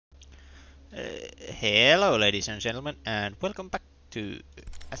Hello, ladies and gentlemen, and welcome back to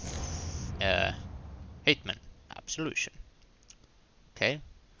Hitman Absolution. Okay.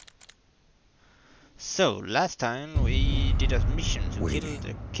 So last time we did a mission to kill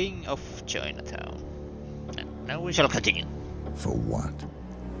the King of Chinatown, and now we shall continue. For what?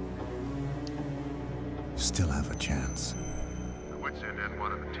 Still have a chance. I would send in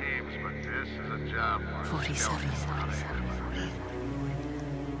one of the teams, but this is a job. 47.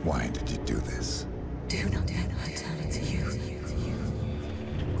 Why did you do this? Do not let I tell it to you.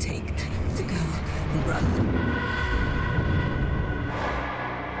 Take the girl and run.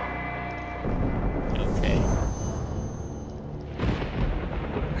 Okay.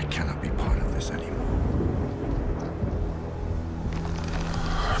 I cannot be part of this anymore.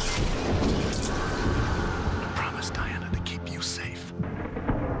 I promised Diana to keep you safe.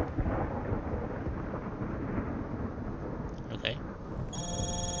 Okay.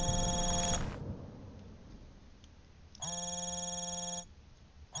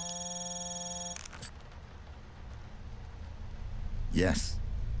 Yes.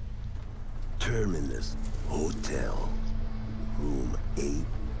 Terminus Hotel, room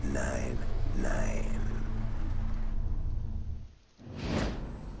 899.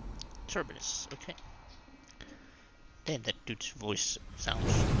 Terminus. Okay. Then that dude's voice sounds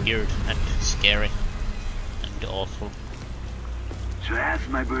weird and scary and awful. So I asked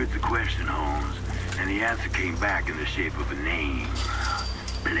my birds a question, Holmes, and the answer came back in the shape of a name.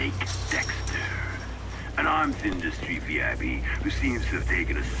 Blake Dexter. An arms industry VIP who seems to have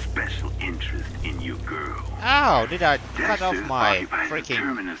taken a special interest in your girl. Ow! Did I cut off Dexter my occupies the freaking...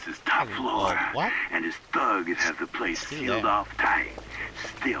 Terminus's top floor, what? and his thugs have the place Still sealed there. off tight.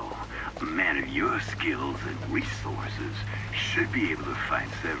 Still, a man of your skills and resources should be able to find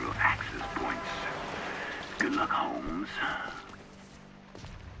several access points. Good luck, Holmes.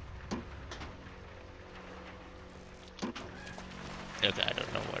 Okay, I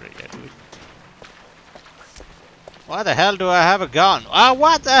don't know what it is. Why the hell do I have a gun? Ah,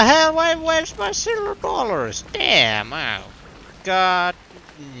 what the hell? Where's my silver dollars? Damn! Oh, God.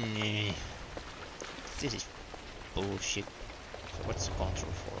 This is bullshit. So what's the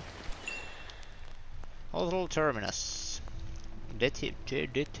control for? Hotel terminus.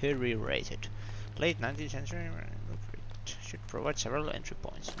 Deteriorated. Late 19th century. Should provide several entry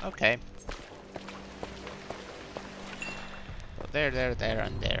points. Okay. So there,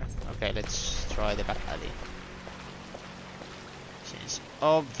 and there. Okay, let's try the back alley. Since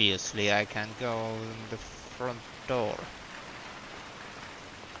obviously I can go in the front door.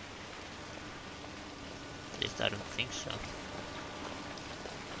 At least I don't think so.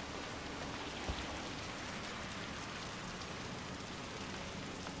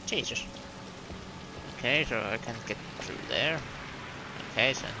 Jesus. Okay, so I can't get through there.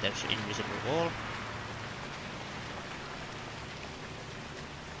 Okay, so there's an invisible wall.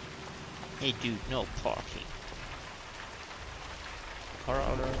 Hey dude, no parking. Car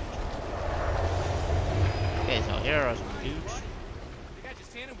alert. Okay, so here are some dudes. They got you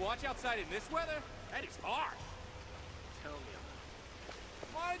stand and watch outside in this weather? That is harsh. Tell me about it.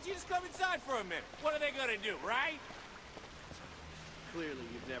 Why don't you just come inside for a minute? What are they gonna do, right? Clearly,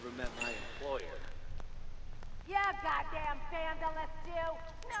 you've never met my employer. Yeah, goddamn vandalous you.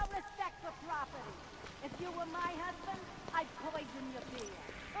 No respect for property. If you were my husband, I'd poison your beer.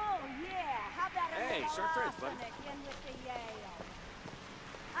 Oh yeah, how about a Hey, little short threads, buddy. arsenic in with the ale?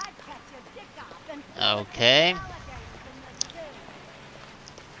 I'd cut your dick off and Okay. alligators in the zoo.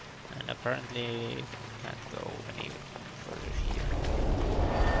 And apparently can't go any further here.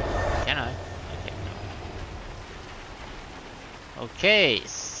 Can I? Okay, no. Okay,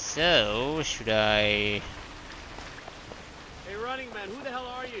 so should I... Hey, running man, who the hell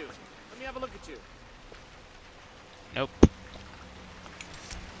are you? Let me have a look at you. Nope.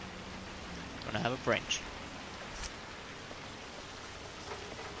 Gonna have a branch.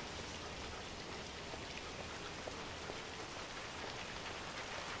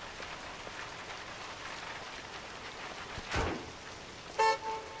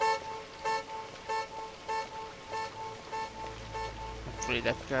 Hopefully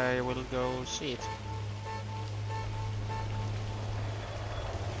that guy will go see it.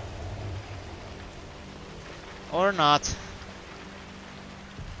 Or not.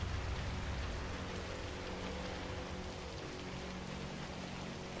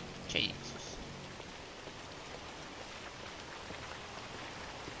 Jesus.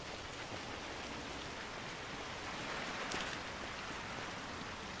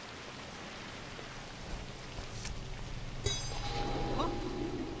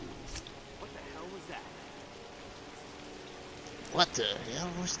 What the hell was that? What the hell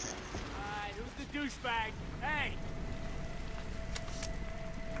was that? I the douchebag. Hey!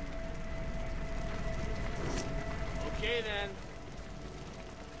 Okay then.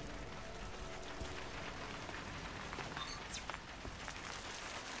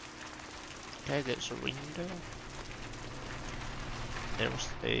 Okay, there's a window. There was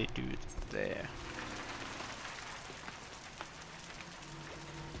a dude there.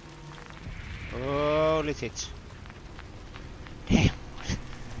 Holy tits. Damn.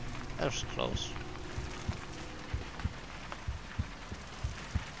 That was close.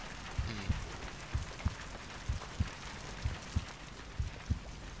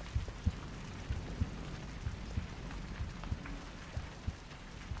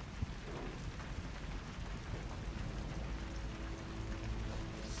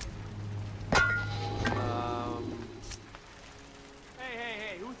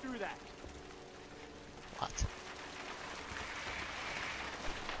 Hey, who threw that? What?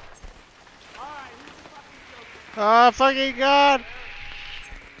 Alright, who's the fucking joker? Oh fucking god!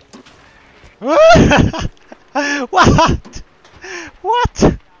 What?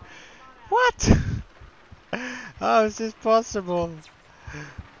 What? What? How is this possible?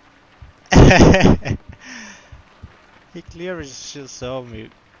 He clearly just saw me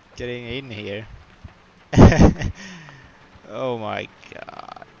getting in here. Oh my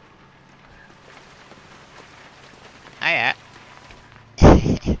god. Hiya.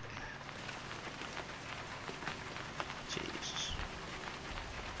 Jesus.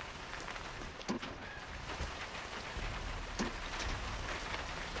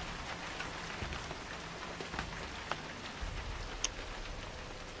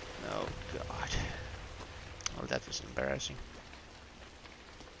 Oh god. Oh, that was embarrassing.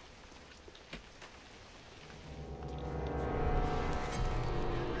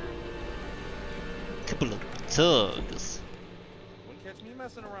 Couple of thugs. Wouldn't catch me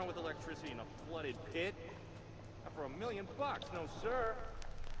messing around with electricity in a flooded pit. Not for $1 million, no sir.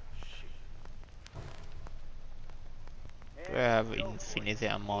 Do I have infinity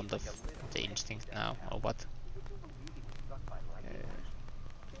amount of the instinct now, or what?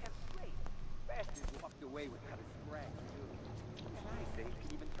 Walked away without a scratch, too. And I say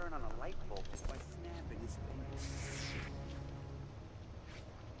he even turn on a light bulb by snapping his fingers.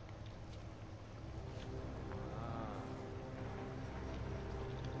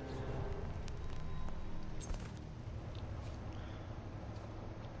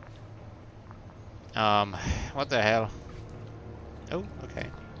 What the hell? Oh, okay.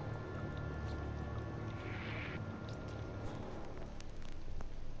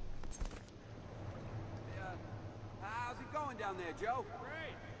 How's it going down there, Joe?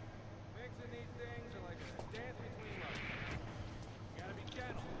 Great. Mixing these things are like a dance between lovers. You gotta be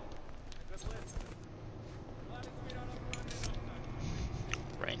gentle. A good listener. Let us meet on a run in no time.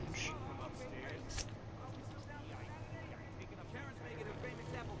 Range. Upstairs. Karen's making a famous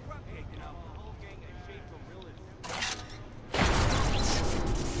apple crumb cake, you know. The whole gang is shaped from realism.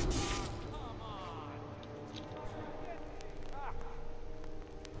 Come on.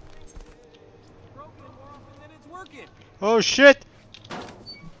 Broken it more often than it's working. Oh shit! I'm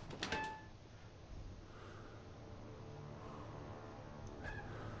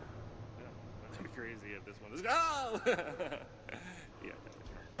crazy if this one is. Oh! Yeah.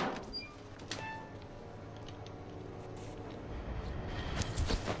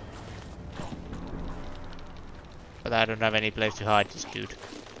 But I don't have any place to hide this dude.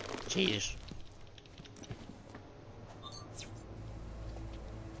 Jeez.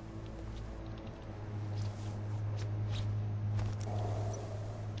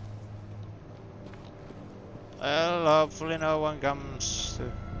 Well, hopefully no one comes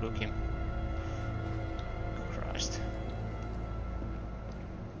to look him. Christ.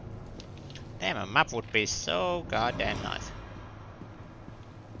 Damn, a map would be so goddamn nice.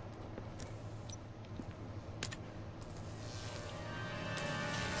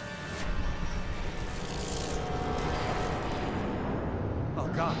 Oh,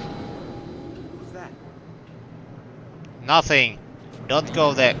 God. What's that? Nothing. Don't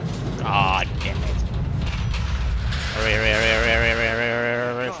go there. God damn it. Hurry, hurry, hurry, hurry, hurry, hurry,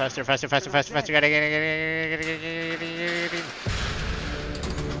 hurry, hurry, faster, faster, faster, faster, faster, get in.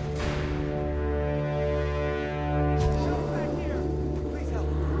 Back here. Please help.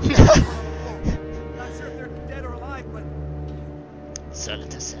 Not sure if they're dead or alive, but...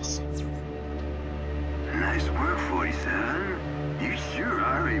 Solid assassin. Nice work, 47. You sure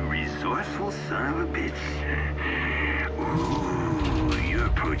are a resourceful son of a bitch. Ooh, you're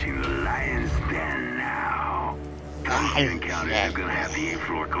approaching the lion's den now. Those encounters are gonna have the 8th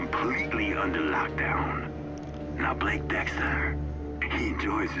floor completely under lockdown. Now, Blake Dexter, He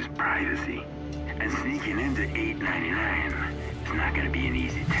enjoys his privacy. And sneaking into 899 is not going to be an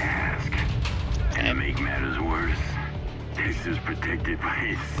easy task. And to make matters worse, Dexter's protected by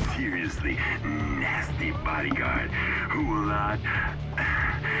a seriously nasty bodyguard who will not,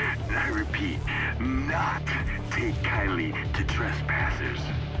 I repeat, not take kindly to trespassers.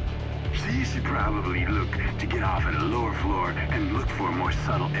 So you should probably look to get off at a lower floor and look for a more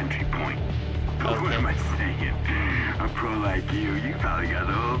subtle entry point. Okay. What am I saying? A pro like you probably got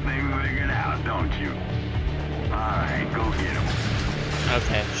the whole thing figured out, don't you? Alright, go get him.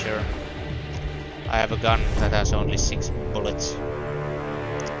 Okay, sure. I have a gun that has only 6 bullets.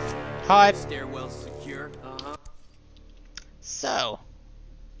 Hype! Stairwell's secure. Uh-huh. So,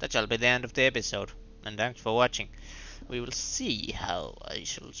 that shall be the end of the episode. And thanks for watching. We will see how I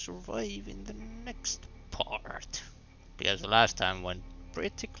shall survive in the next part. Because the last time went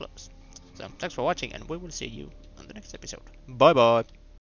pretty close. So, thanks for watching and we will see you on the next episode. Bye bye!